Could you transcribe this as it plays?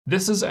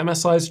This is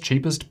MSI's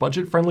cheapest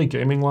budget-friendly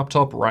gaming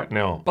laptop right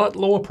now, but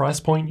lower price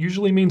point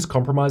usually means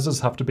compromises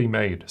have to be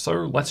made, so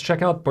let's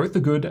check out both the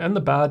good and the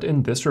bad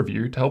in this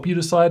review to help you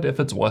decide if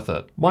it's worth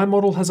it. My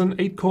model has an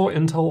 8-core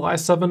Intel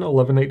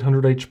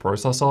i7-11800H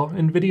processor,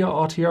 NVIDIA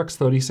RTX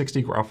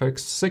 3060 graphics,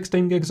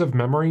 16 gigs of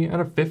memory,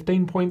 and a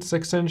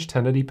 15.6-inch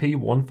 1080p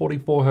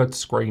 144Hz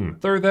screen,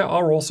 though there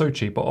are also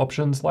cheaper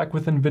options like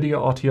with NVIDIA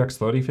RTX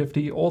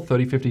 3050 or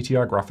 3050 Ti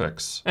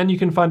graphics. And you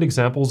can find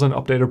examples and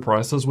updated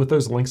prices with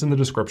those links in the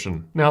description.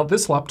 Now,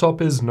 this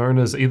laptop is known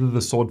as either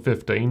the Sword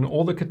 15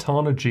 or the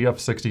Katana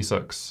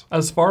GF66.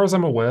 As far as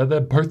I'm aware,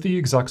 they're both the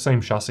exact same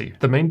chassis.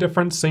 The main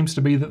difference seems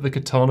to be that the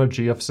Katana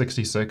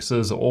GF66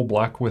 is all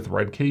black with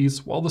red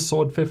keys, while the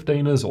Sword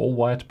 15 is all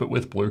white but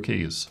with blue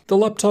keys. The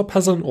laptop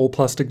has an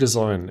all-plastic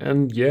design,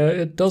 and yeah,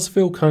 it does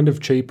feel kind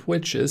of cheap,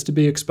 which is to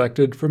be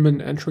expected from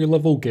an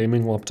entry-level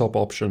gaming laptop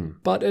option.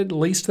 But at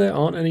least there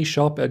aren't any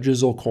sharp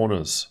edges or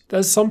corners.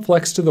 There's some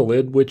flex to the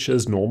lid, which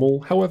is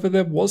normal, however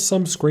there was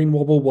some screen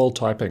wobble while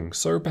typing,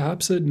 so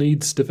perhaps it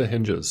needs stiffer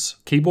hinges.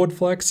 Keyboard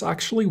flex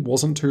actually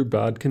wasn't too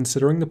bad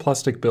considering the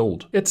plastic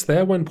build. It's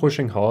there when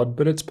pushing hard,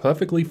 but it's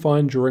perfectly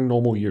fine during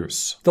normal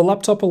use. The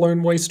laptop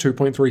alone weighs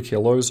 2.3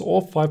 kilos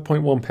or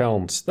 5.1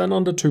 pounds, then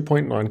under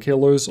 2.9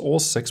 kilos or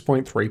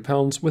 6.3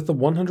 pounds with the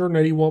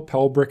 180 watt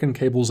power brick and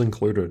cables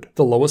included.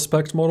 The lower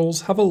spec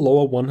models have a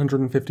lower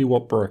 150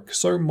 watt brick,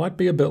 so might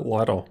be a bit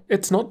lighter.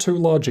 It's not too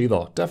large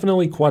either,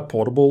 definitely quite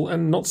portable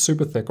and not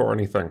super thick or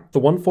anything. The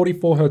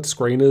 144Hz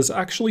screen is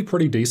actually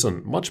pretty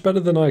decent, much better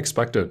than I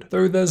expected,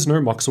 though there's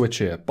no muck switch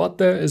here, but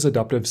there is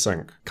adaptive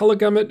sync. Color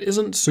gamut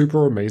isn't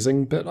super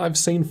amazing, but I've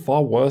seen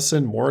far worse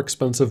in more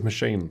expensive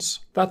machines.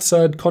 That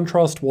said,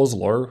 contrast was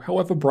low,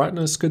 however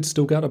brightness could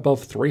still get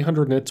above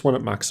 300 nits when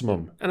at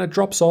maximum, and it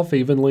drops off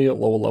evenly at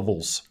lower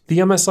levels. The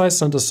MSI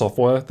Center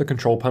software, the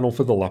control panel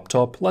for the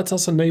laptop, lets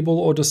us enable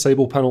or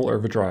disable panel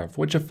overdrive,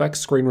 which affects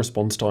screen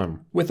response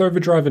time. With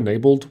overdrive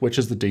enabled, which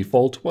is the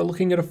default, we're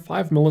looking at a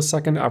 5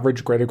 millisecond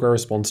average gray-to-gray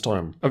response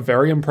time, a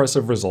very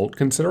impressive result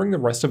considering the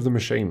rest of the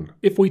machine.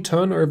 If we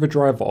turn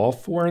overdrive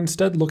off, we're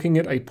instead looking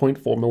at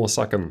 8.4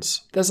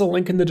 milliseconds. There's a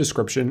link in the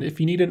description if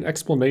you need an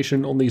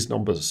explanation on these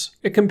numbers.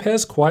 It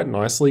compares quite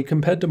nicely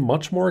compared to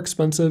much more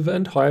expensive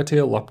and higher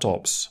tier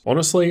laptops.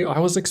 Honestly, I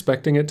was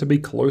expecting it to be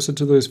closer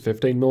to those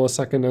 15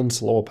 millisecond and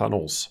slower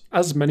panels,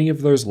 as many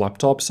of those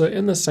laptops are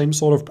in the same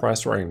sort of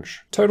price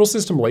range. Total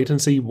system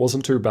latency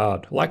wasn't too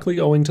bad, likely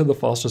owing to the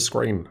faster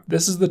screen.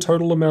 This is the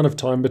total amount of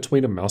time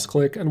between a mouse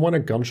click and when a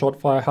gunshot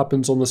fire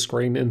happens on the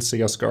screen in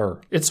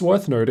CSGO. It's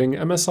worth noting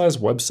MSI's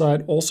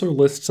website also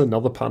lists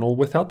another panel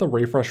without the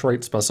refresh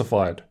rate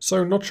specified,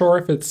 so not sure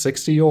if it's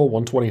 60 or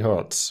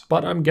 120Hz,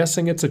 but I'm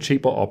guessing it's a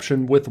cheaper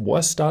option with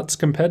worse stats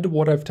compared to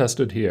what I've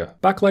tested here.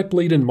 Backlight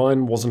bleed in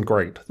mine wasn't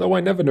great, though I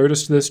never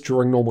noticed this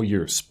during normal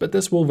use, but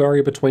this will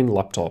vary between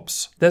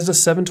laptops. There's a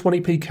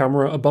 720p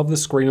camera above the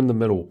screen in the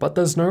middle, but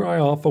there's no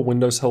IR for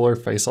Windows Hello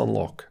Face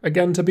Unlock,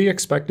 again to be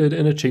expected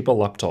in a cheaper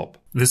laptop.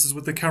 This is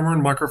what the camera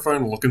and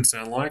microphone look and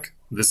sound like.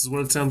 This is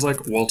what it sounds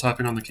like while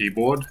typing on the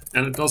keyboard,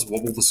 and it does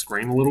wobble the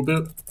screen a little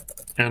bit.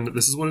 And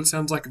this is what it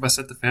sounds like if I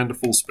set the fan to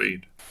full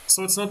speed.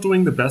 So it's not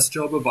doing the best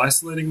job of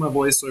isolating my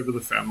voice over the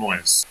fan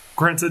noise.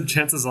 Granted,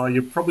 chances are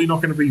you're probably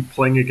not going to be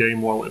playing a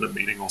game while in a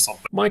meeting or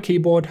something. My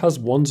keyboard has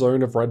one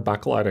zone of red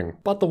backlighting,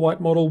 but the white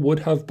model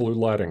would have blue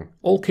lighting.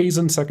 All keys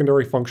and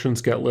secondary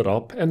functions get lit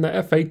up, and the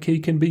F8 key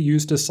can be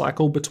used to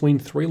cycle between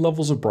 3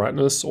 levels of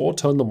brightness or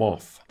turn them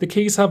off. The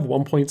keys have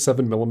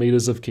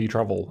 1.7mm of key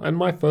travel, and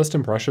my first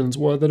impressions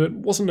were that it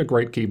wasn't a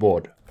great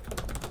keyboard.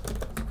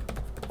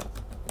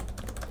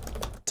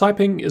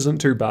 Typing isn't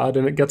too bad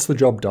and it gets the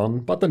job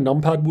done, but the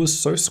numpad was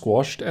so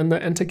squashed and the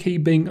enter key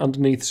being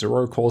underneath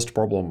 0 caused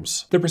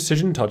problems. The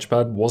precision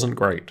touchpad wasn't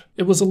great.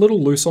 It was a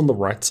little loose on the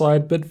right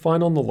side but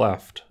fine on the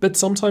left, but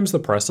sometimes the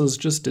presses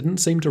just didn't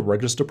seem to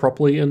register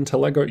properly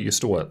until I got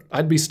used to it.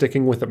 I'd be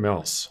sticking with a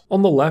mouse.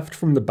 On the left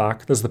from the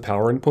back there's the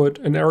power input,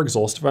 an air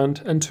exhaust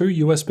vent, and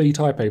 2 USB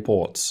Type-A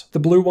ports. The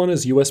blue one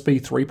is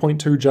USB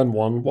 3.2 Gen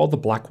 1 while the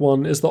black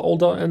one is the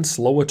older and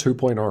slower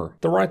 2.0.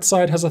 The right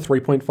side has a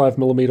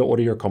 3.5mm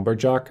audio combo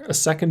jack, a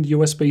second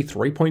USB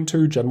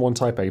 3.2 Gen 1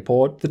 Type-A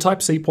port, the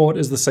Type-C port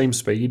is the same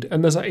speed,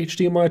 and there's a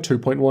HDMI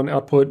 2.1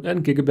 output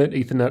and gigabit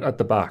Ethernet at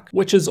the back,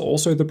 which is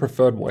also the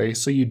preferred way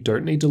so you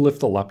don't need to lift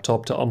the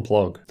laptop to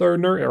unplug, though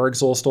no air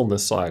exhaust on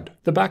this side.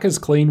 The back is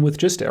clean with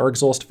just air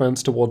exhaust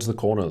vents towards the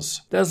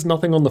corners. There's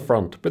nothing on the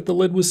front, but the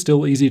lid was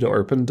still easy to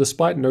open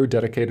despite no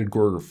dedicated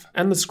groove,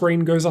 and the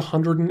screen goes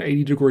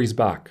 180 degrees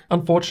back.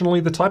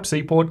 Unfortunately, the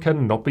Type-C port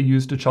cannot be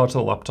used to charge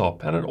the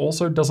laptop, and it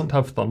also doesn't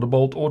have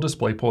Thunderbolt or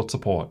DisplayPort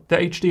support.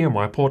 The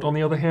HDMI port, on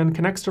the other hand,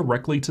 connects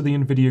directly to the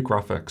NVIDIA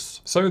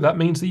graphics. So that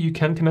means that you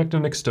can connect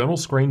an external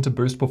screen to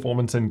boost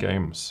performance in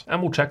games.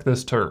 And we'll check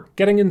this too.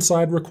 Getting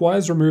inside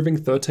requires removing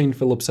 13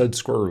 Phillips head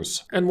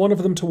screws, and one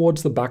of them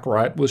towards the back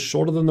right was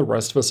shorter than the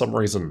rest for some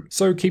reason.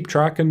 So keep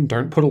track and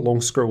don't put a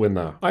long screw in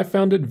there. I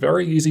found it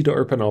very easy to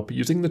open up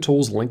using the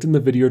tools linked in the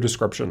video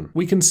description.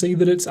 We can see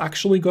that it's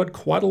actually got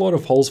quite a lot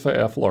of holes for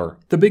airflow.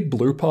 The big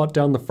blue part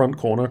down the front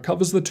corner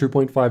covers the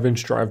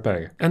 2.5-inch drive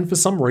bay, and for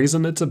some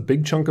reason it's a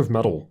big chunk of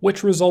metal,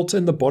 which results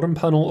in the bottom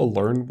panel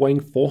alone weighing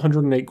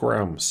 408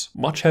 grams,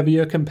 much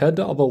heavier compared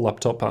to other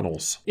laptop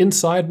panels.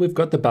 Inside we've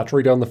got the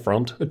battery down the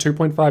front, a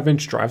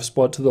 2.5-inch drive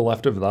spot to the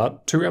left of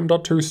that, 2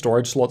 M.2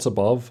 storage slots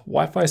above,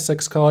 Wi-Fi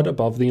 6 card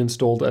above the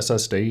installed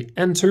SSD,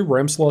 and 2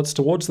 RAM slots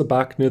towards the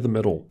back near the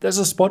middle. There's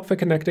a spot for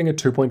connecting a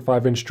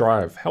 2.5-inch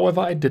drive,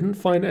 however I didn't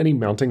find any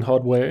mounting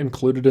hardware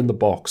included in the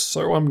box,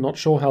 so I'm not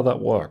sure how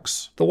that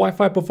works. The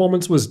Wi-Fi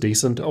performance was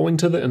decent owing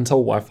to the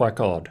Intel Wi-Fi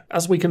card.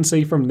 As we can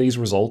see from these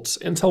results,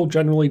 Intel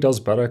generally does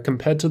better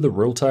compared to the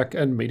Realtek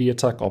and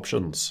MediaTek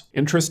options.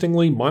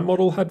 Interestingly, my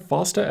model had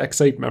faster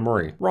X8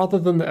 memory, rather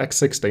than the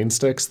X16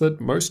 sticks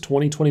that most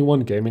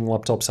 2021 gaming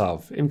laptops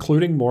have,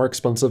 including more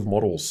expensive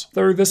models,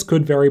 though this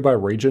could vary by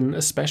region,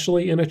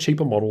 especially in a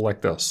cheaper model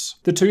like this.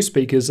 The 2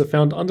 speakers are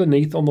found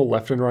underneath on the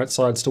left and right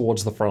sides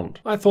towards the front.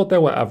 I thought they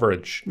were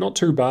average, not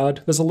too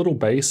bad, there's a little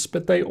bass,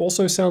 but they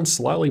also sound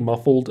slightly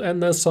muffled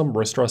and there's some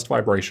wrist rest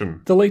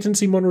vibration. The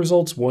Latencymon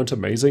results weren't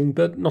amazing,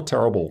 but not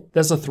terrible.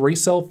 There's a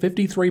 3-cell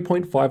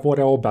 53.5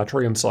 Wh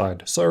battery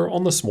inside, so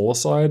on the smaller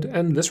side,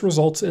 and this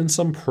results in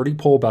some pretty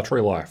poor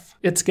battery life.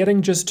 It's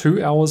getting just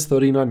 2 hours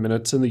 39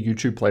 minutes in the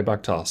YouTube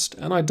playback test,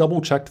 and I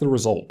double checked the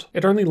result.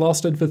 It only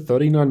lasted for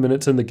 39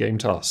 minutes in the game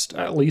test,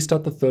 at least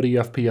at the 30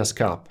 FPS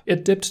cap.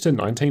 It dipped to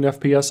 19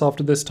 FPS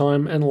after this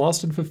time and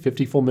lasted for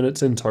 54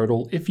 minutes in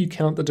total if you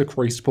count the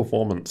decreased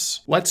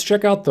performance. Let's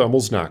check out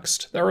thermals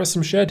next. There are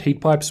some shared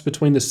heat pipes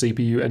between the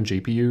CPU and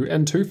GPU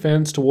and 2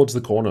 fans towards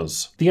the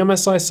corners. The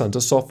MSI Center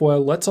software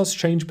lets us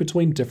change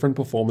between different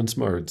performance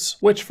modes,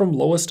 which from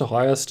lowest to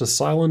highest are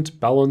silent,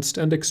 balanced,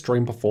 and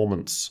extreme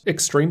performance.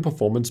 Extreme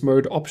performance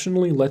mode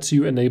optionally lets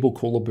you enable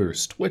cooler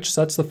boost, which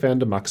sets the fan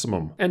to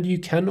maximum, and you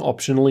can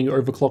optionally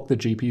overclock the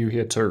GPU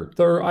here too,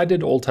 though I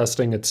did all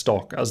testing at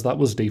stock as that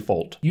was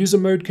default. User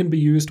mode can be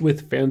used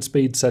with fan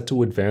speed set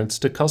to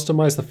advanced to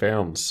customize the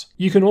fans.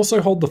 You can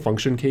also hold the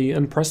function key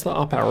and press the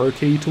up arrow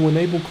key to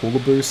enable cooler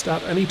boost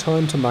at any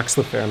time to max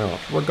the fan out,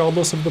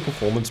 regardless of the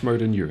performance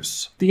mode in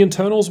use. The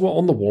internals were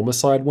on the warmer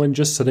side when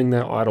just sitting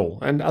there idle,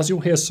 and as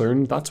you'll hear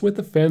soon, that's with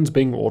the fans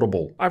being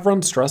audible. I've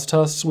run stress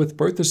tests with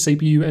both the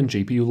CPU and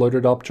GPU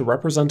loaded up to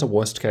represent a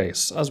worst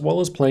case, as well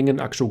as playing an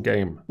actual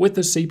game, with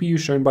the CPU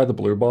shown by the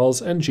blue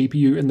bars and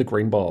GPU in the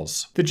green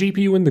bars. The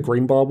GPU in the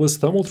green bar was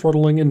thermal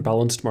throttling in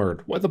balanced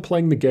mode, whether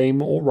playing the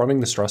game or running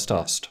the stress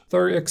test,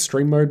 though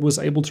extreme mode was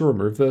able to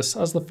remove this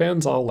as the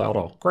fans are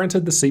louder.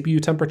 Granted, the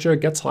CPU temperature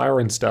gets higher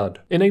instead.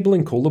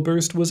 Enabling cooler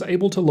boost was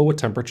able to lower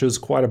temperatures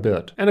quite a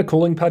bit, and a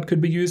cooling pad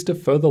could be used to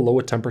further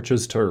lower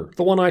temperatures too.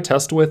 The one I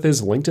test with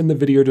is linked in the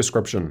video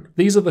description.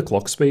 These are the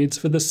clock speeds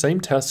for the same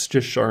tests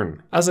just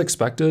shown. As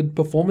expected,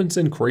 performance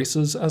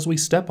increases as we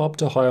step up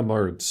to higher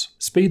modes.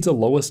 Speeds are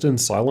lowest in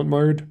silent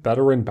mode,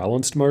 better in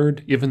balanced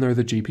mode, even though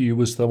the GPU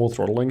was thermal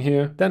throttling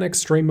here, then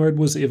extreme mode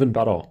was even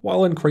better,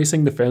 while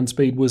increasing the fan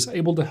speed was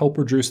able to help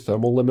reduce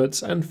thermal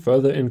limits and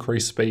further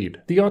increase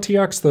speed. The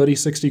RTX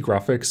 3060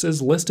 graphics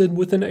is listed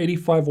with an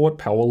 85 watt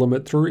power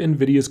limit through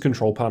Nvidia's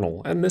control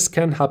panel, and this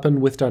can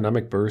happen with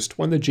dynamic boost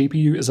when the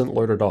GPU isn't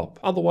loaded up.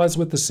 Otherwise,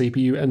 with the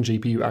CPU and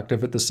GPU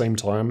active at the same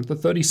time, the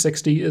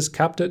 3060 is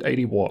capped at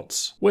 80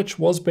 watts, which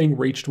was being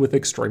reached with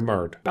extreme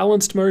mode.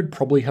 Balanced mode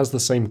probably has the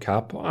same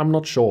cap, I'm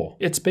not sure.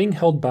 It's being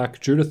held back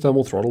due to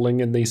thermal throttling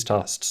in these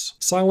tests.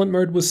 Silent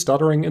mode was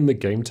stuttering in the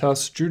game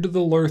test due to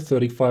the low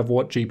 35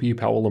 watt GPU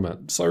power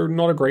limit, so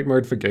not a great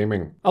mode for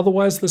gaming.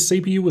 Otherwise, the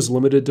CPU was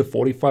limited to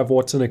 45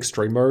 watts in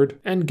extreme mode,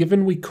 and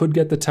given we could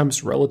get the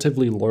temps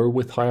relatively low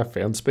with higher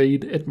fan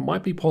speed, it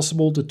might be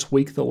possible to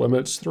tweak the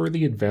limits through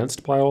the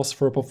advanced BIOS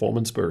for a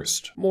performance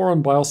boost. More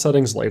on BIOS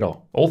settings later.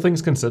 All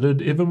things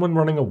considered, even when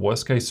running a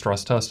worst case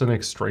stress test in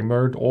extreme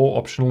mode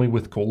or optionally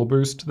with cooler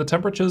boost, the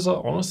temperatures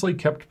are honestly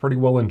kept pretty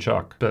well in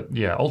check. But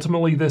yeah,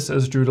 ultimately this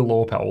is due to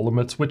lower power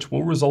limits, which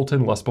will result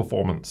in less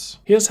performance.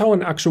 Here's how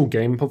an actual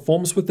game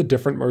performs with the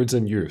different modes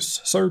in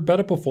use, so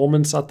better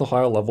performance at the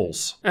higher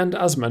levels. And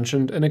as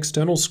mentioned, an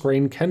external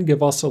screen can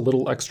give us a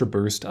little extra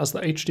boost as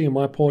the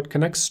HDMI port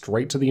connects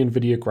straight to the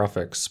NVIDIA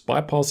graphics,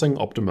 bypassing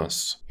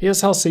Optimus.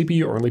 Here's how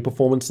CPU-only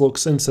performance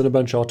looks in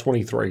Cinebench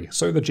R23,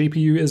 so the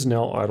GPU is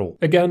now idle.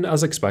 Again,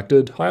 as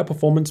expected, higher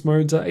performance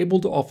modes are able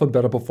to offer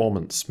better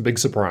performance. Big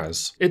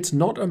surprise. It's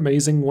not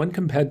amazing when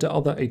compared to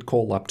other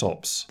 8-core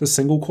laptops. The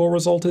single-core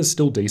result is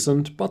still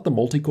decent, but the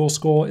multi-core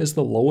score is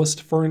the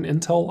lowest for an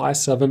Intel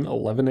i7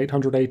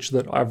 11800H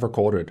that I've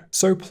recorded,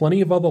 so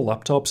plenty of other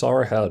laptops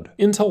are ahead.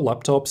 Intel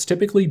laptops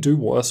typically do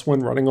worse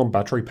when running on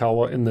battery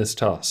power in this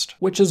test,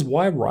 which is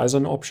why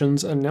Ryzen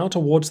options are now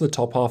towards the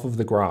top half of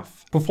the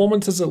graph.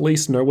 Performance is at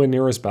least nowhere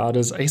near as bad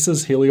as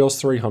Acer's Helios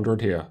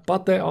 300 here,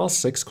 but there are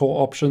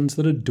 6-core options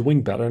that are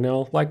doing better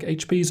now, like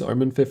HP's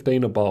Omen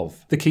 15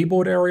 above. The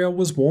keyboard area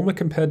was warmer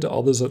compared to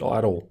others at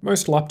idle.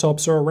 Most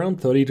laptops are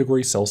around 30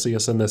 degrees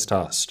Celsius in this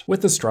test.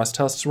 With the stress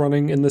tests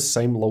running in this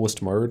same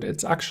lowest mode,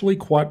 it's actually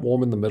quite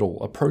warm in the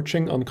middle,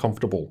 approaching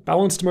uncomfortable.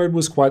 Balanced mode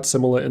was quite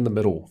similar in the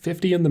middle.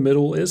 50 in the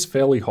middle is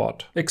fairly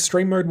hot.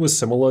 Extreme mode was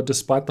similar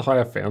despite the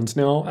higher fans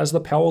now, as the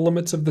power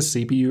limits of the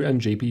CPU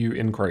and GPU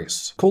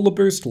increase. Cooler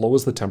boost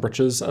lowers the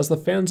temperatures as the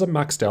fans are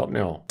maxed out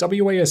now.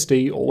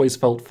 WASD always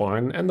felt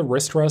fine and the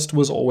wrist rest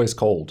was always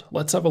cold.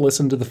 Let's have a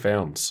listen to the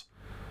fans.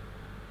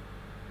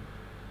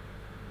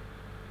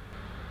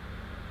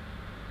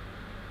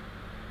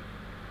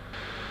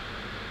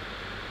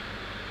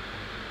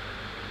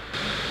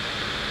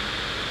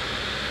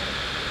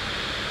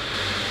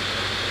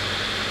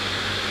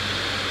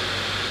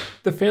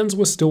 The fans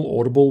were still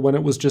audible when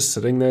it was just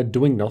sitting there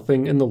doing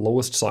nothing in the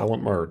lowest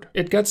silent mode.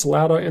 It gets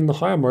louder in the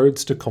higher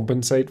modes to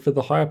compensate for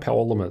the higher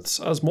power limits,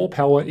 as more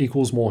power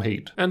equals more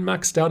heat, and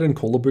maxed out in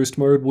cooler boost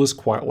mode was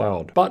quite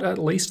loud, but at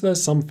least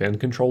there's some fan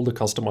control to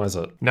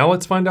customize it. Now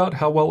let's find out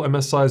how well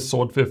MSI's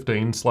Sword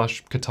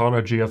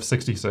 15/Katana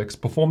GF66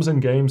 performs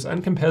in games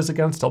and compares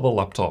against other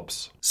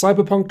laptops.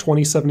 Cyberpunk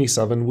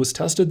 2077 was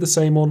tested the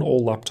same on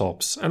all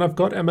laptops, and I've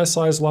got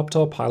MSI's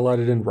laptop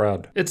highlighted in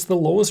red. It's the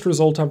lowest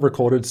result I've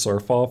recorded so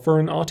far for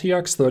an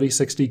RTX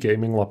 3060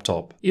 gaming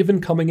laptop, even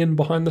coming in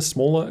behind the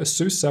smaller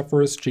Asus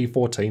Zephyrus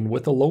G14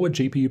 with a lower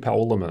GPU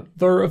power limit.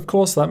 Though of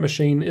course that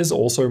machine is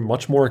also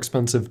much more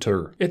expensive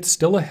too. It's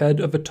still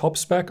ahead of a top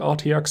spec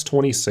RTX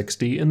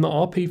 2060 in the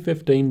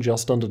RP15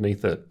 just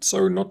underneath it,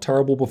 so not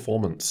terrible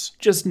performance.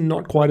 Just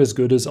not quite as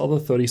good as other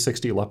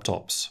 3060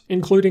 laptops,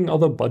 including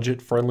other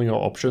budget-friendlier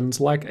options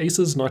like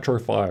Acer's Nitro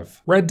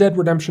 5. Red Dead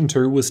Redemption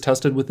 2 was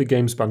tested with the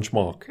game's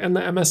benchmark, and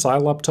the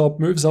MSI laptop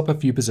moves up a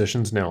few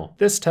positions now.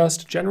 This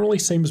test generally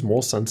seems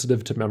more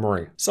sensitive to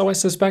memory, so I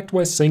suspect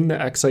we're seeing the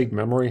X8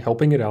 memory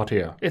helping it out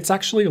here. It's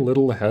actually a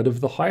little ahead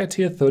of the higher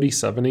tier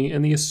 3070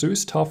 and the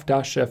Asus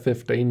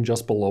TUF-F15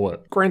 just below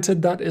it.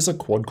 Granted, that is a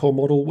quad-core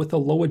model with a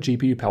lower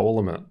GPU power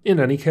limit. In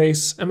any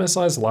case,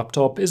 MSI's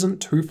laptop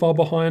isn't too far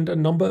behind a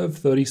number of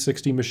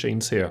 3060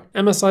 machines here.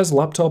 MSI's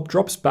laptop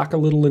drops back a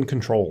little in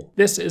control.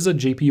 This is a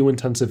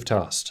GPU-intensive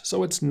test,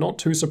 so it's not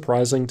too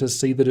surprising to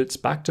see that it's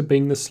back to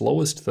being the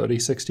slowest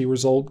 3060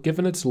 result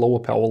given its lower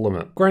power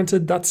limit.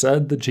 Granted, that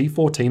said, the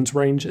G14's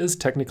range is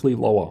technically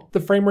lower.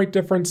 The frame rate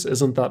difference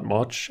isn't that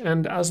much,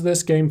 and as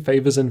this game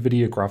favors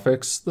Nvidia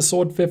graphics, the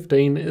Sword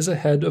 15 is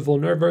ahead of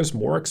Lenovo's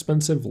more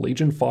expensive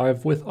Legion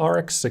 5 with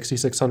RX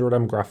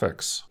 6600M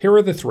graphics. Here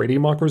are the 3D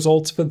Mark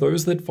results for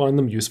those that find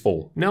them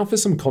useful. Now for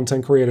some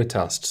content creator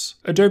tests.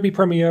 Adobe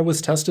Premiere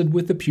was tested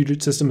with the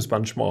Puget Systems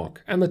benchmark,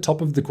 and the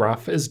top of the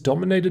graph is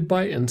dominated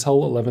by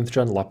Intel 11th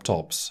gen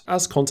laptops,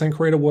 as content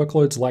creator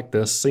workloads like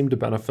this seem to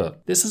benefit.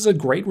 This is a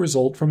great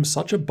result from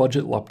such a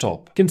budget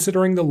laptop,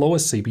 considering the lower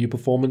CPU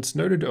performance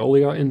noted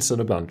earlier in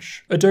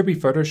Cinebench. Adobe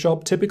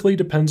Photoshop typically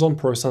depends on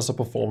processor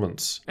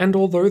performance, and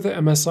although the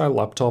MSI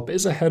laptop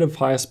is ahead of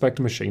higher spec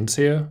machines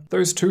here,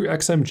 those two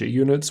XMG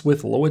units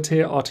with lower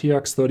tier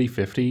RTX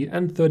 3050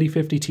 and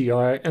 3050 Ti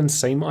and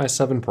same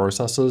i7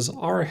 processors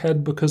are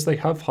ahead because they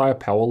have higher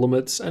power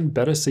limits and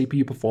better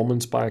CPU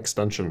performance by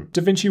extension.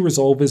 DaVinci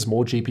Resolve is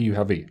more GPU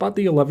heavy, but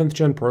the 11th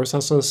gen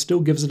processor still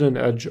gives it an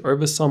edge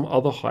over some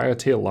other higher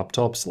tier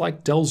laptops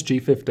like Dell's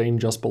G15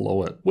 just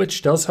below it,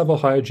 which does have a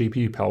higher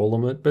GPU power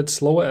limit but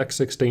slower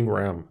X16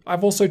 RAM.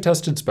 I've also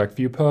tested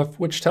SpecViewPerf,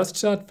 which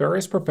tests out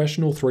various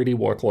professional 3D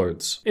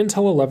workloads.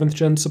 Intel 11th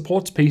gen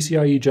supports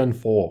PCIe Gen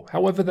 4,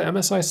 however the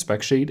MSI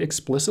spec sheet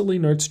explicitly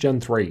notes Gen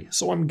 3,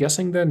 so I'm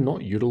guessing they're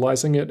not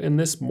utilizing it in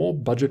this more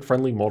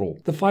budget-friendly model.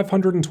 The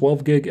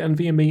 512GB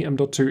NVMe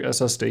M.2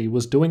 SSD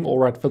was doing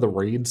alright for the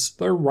reads,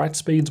 though write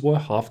speeds were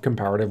half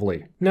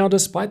comparatively. Now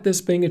despite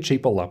this being a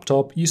cheaper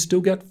laptop, you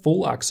still get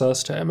full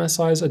access to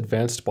MSI's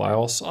advanced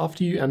BIOS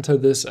after you enter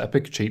this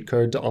epic cheat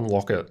code to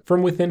unlock it.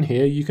 From within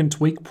here you can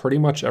tweak pretty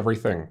much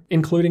everything,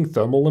 including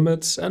thermal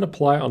limits and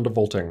apply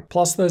undervolting.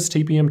 Plus there's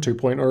TPM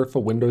 2.0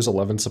 for Windows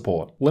 11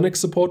 support. Linux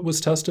support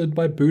was tested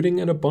by booting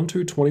an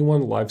Ubuntu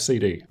 21 Live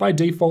CD. By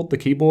default the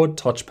keyboard,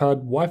 touchpad,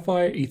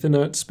 Wi-Fi,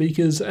 Ethernet,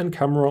 speakers and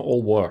camera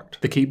all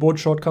worked. The keyboard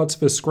shortcuts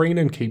for screen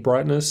and key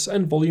brightness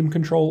and volume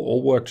control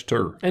all worked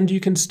too. And you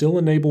can still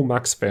enable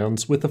max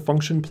fans with the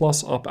function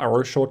plus up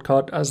arrow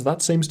shortcut, as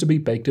that seems to be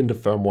baked into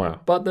firmware,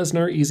 but there's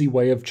no easy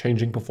way of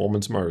changing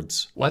performance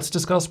modes. Let's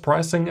discuss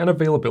pricing and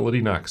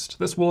availability next.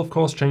 This will of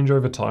course change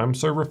over time,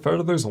 so refer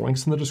to those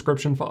links in the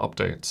description for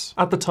updates.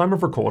 At the time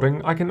of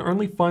recording, I can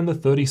only find the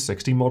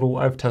 3060 model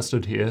I've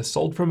tested here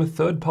sold from a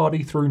third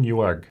party through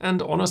Newegg,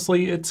 and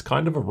honestly it's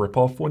kind of a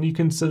ripoff when you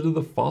consider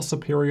the far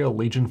superior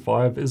Legion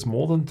 5 is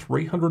more than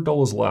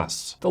 $300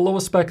 less. The lower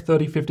spec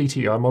 3050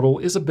 Ti model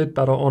is a bit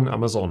better on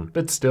Amazon,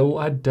 but still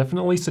I'd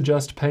definitely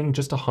suggest paying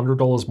just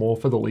 $100 more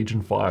for the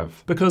Legion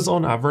 5, because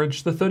on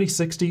average the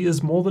 3060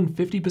 is more than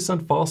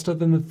 50% faster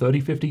than the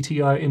 3050 3050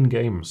 Ti in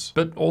games,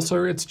 but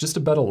also it's just a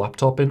better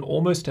laptop in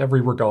almost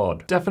every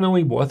regard.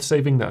 Definitely worth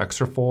saving the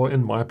extra for,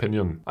 in my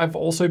opinion. I've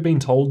also been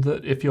told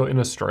that if you're in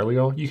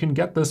Australia, you can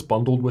get this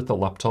bundled with the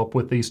laptop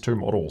with these two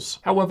models.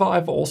 However,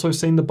 I've also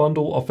seen the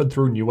bundle offered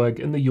through Newegg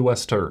in the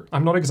US too.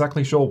 I'm not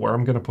exactly sure where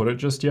I'm going to put it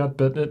just yet,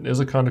 but it is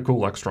a kind of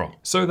cool extra.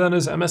 So then,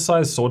 is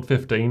MSI's Sword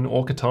 15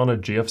 or Katana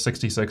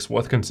GF66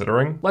 worth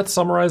considering? Let's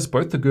summarize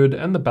both the good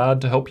and the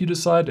bad to help you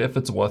decide if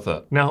it's worth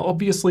it. Now,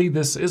 obviously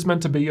this is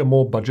meant to be a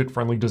more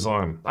budget-friendly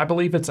design. I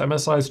believe it's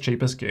MSI's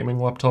cheapest gaming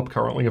laptop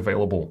currently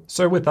available.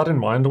 So with that in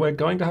mind, we're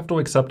going to have to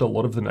accept a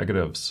lot of the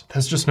negatives.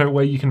 There's just no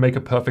way you can make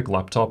a perfect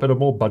laptop at a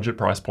more budget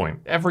price point.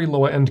 Every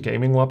lower-end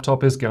gaming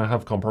laptop is gonna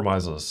have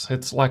compromises.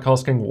 It's like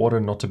asking water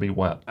not to be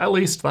wet. At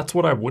least that's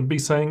what I would be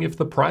saying if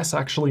the price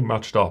actually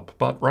matched up,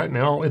 but right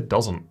now it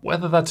doesn't.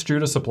 Whether that's due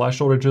to supply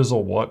shortages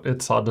or what,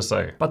 it's hard to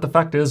say. But the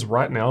fact is,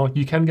 right now,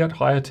 you can get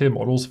higher tier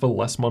models for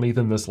less money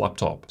than this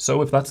laptop.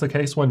 So if that's the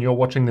case when you're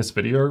watching this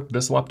video,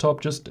 this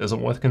laptop just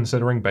isn't worth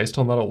considering based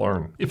on that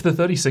alone. If the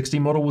 3060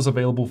 model was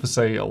available for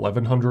say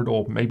 $1,100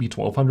 or maybe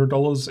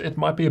 $1,200, it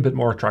might be a bit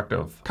more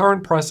attractive.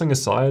 Current pricing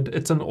aside,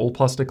 it's an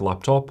all-plastic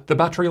laptop. The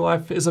battery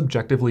life is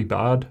objectively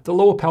bad. The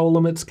lower power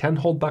limits can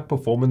hold back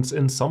performance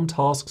in some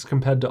tasks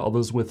compared to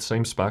others with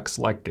same specs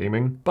like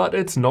gaming, but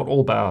it's not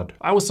all bad.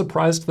 I was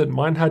surprised that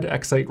mine had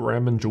X8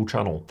 RAM and dual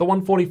channel. The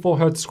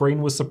 144Hz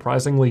screen was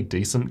surprisingly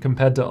decent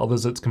compared to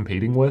others it's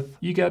competing with.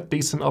 You get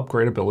decent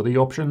upgradability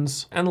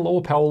options, and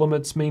lower power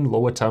limits mean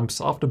lower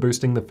temps after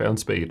boosting the fan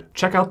speed.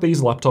 Check out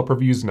these laptop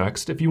reviews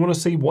next if you want to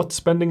see what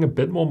spending a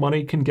bit more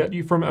money can get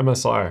you from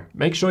MSI.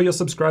 Make sure you're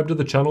subscribed to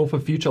the channel for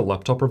future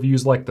laptop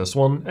reviews like this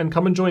one, and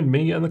come and join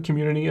me and the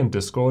community in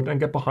Discord and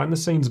get behind the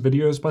scenes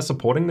videos by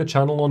supporting the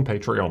channel on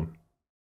Patreon.